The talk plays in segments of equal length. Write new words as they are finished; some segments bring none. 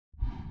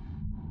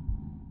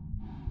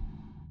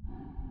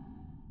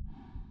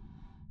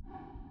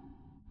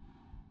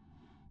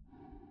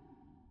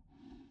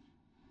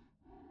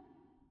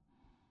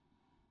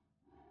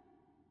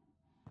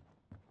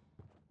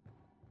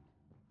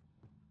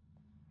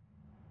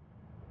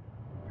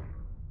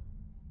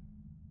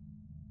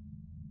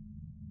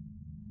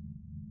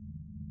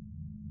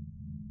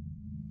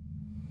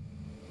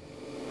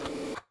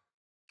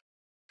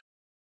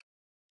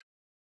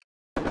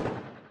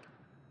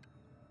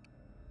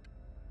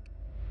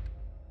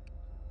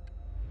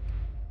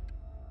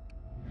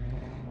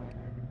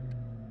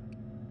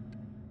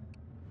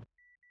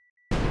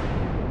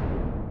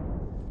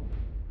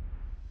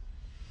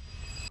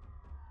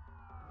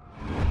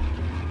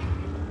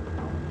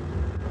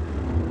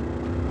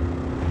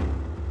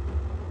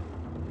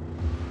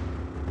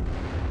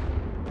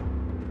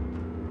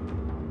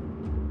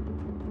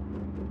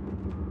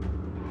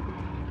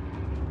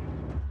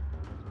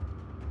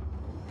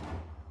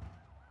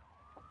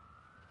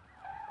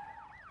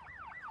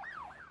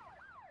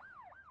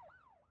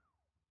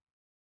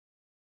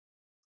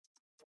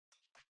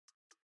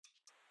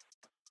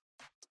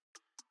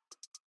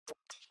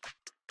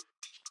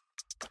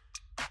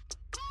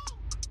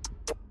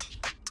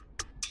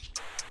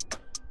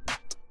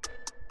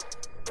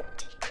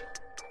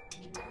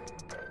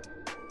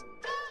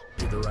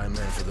the right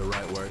man for the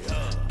right work.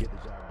 Get the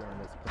job done,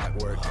 that's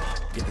clockwork.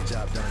 Get the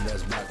job done,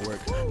 that's block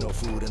work. No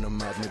food in the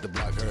mouth, make the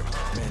block hurt.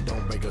 Man,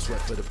 don't break a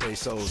sweat for the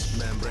pesos.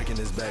 Man, breaking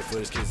his back for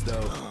his kids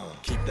though.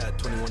 Keep that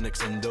 21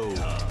 Nicks in dough.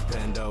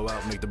 Pando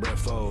out, make the bread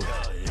fold.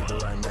 Get the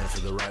right man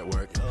for the right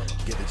work.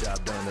 Get the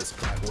job done, that's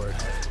clockwork.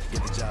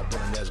 Get the job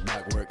done, that's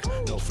block work.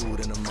 No food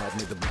in the mouth,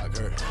 make the block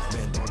hurt.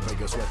 Man, don't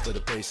break a sweat for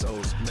the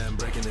pesos. Man,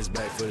 breaking his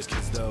back for his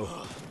kids though.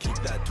 Keep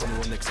that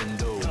 21 Nicks in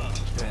dough.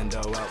 Pando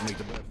out, make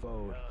the bread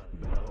fold.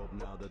 Better hope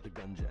now that the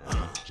gun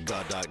jam.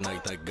 God Dark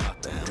Knight, that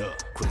Gotham.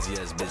 Crazy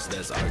ass bitch,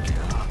 that's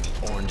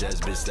Arkham. Orange ass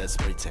bitch, that's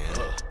spray tan.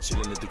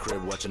 Chillin' at the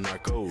crib watching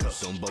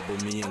Narcos. Don't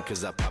bubble me in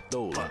cause I pop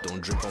those.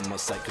 Don't drip on my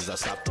site cause I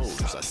stop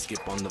those. I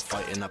skip on the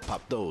fight and I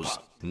pop those.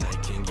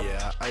 Night King,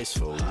 yeah, I ice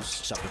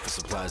foes. Shopping for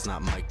supplies,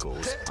 not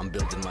Michaels. I'm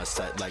building my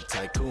site like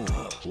Tycoon.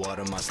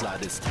 Water my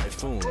slide, it's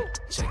Typhoon.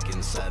 Check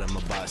inside, I'm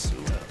a basu.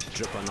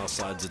 Drip on all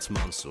sides, it's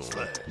monsoon.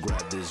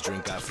 Grab this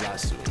drink, I fly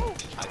soon.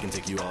 I can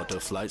take you all to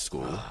flight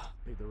school.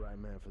 Pick the right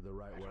man for the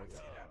right work.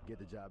 Get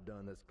the job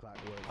done, that's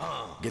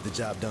clockwork. Get the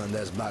job done,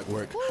 that's block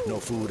work. No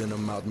food in the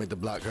mouth, make the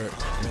block hurt.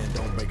 Man,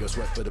 don't break a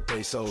sweat for the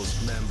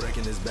pesos. Man,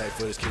 breaking his back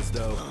for his kids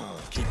though.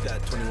 Keep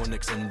that 21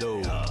 Nicks in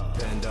dough.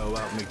 Pando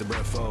out, make the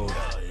bread fold.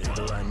 Get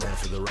the right man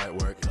for the right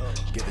work.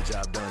 Get the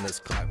job done, that's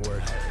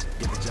clockwork.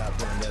 Get the job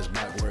done, that's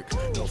block work.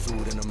 No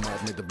food in the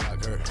mouth, make the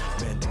block hurt.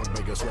 Man, don't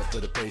break a sweat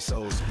for the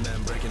pesos.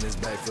 Man, breaking his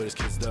back for his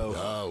kids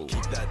though.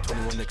 Keep that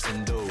 21 Nicks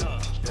in dough.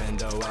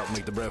 Pando out,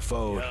 make the bread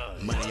fold.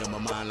 Money on my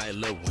mind like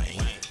Lil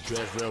Wayne.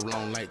 Dress real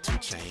long like 2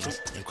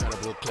 Chains.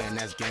 Incredible clan,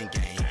 that's gang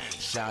gang.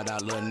 Shout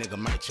out little nigga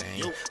my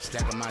chain.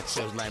 Stacking my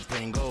chips like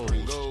Pringles.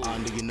 All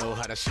nigga know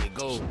how that shit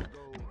goes.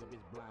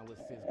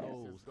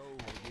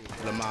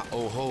 Of my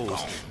old hoes,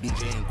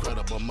 DJ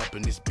Incredible, I'm up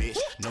in this bitch.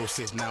 No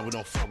sense now, we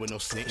don't fuck with no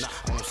snitch.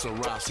 I'm on so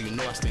raw, so you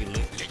know I stay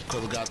lit.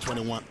 Cause we got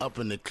 21 up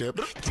in the clip.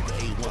 Keep the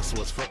 81,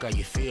 so it's fuck how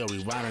you feel.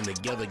 We riding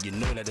together, you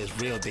know that it's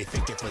real. They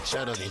think it for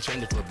cheddar, they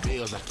change it for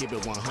bills. I keep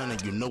it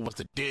 100, you know what's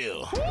the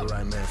deal. The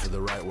right man for the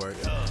right work.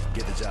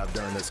 Get the job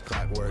done, that's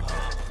clockwork.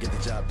 Get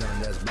the job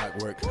done, that's block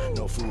work.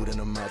 No food in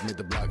the mouth, make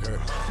the block hurt.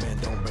 Man,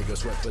 don't break a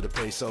sweat for the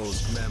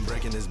pesos. Man,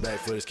 breaking his back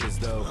for his kids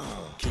though.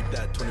 Keep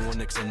that 21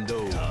 Nicks in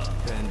dough.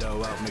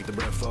 Pando out, make the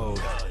bread fold.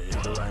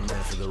 Get the right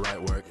man for the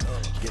right work.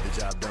 Get the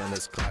job done,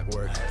 that's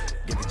clockwork.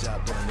 Get the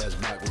job done, that's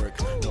block work.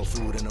 No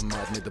food in the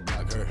mouth, make the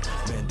block hurt.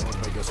 Man,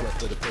 don't break a sweat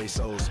for the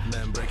pesos.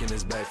 Man, breaking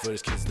his back for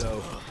his kids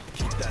though.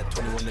 Keep that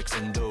 21 Nicks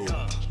in dough.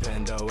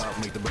 Pando out,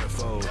 make the bread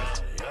fold.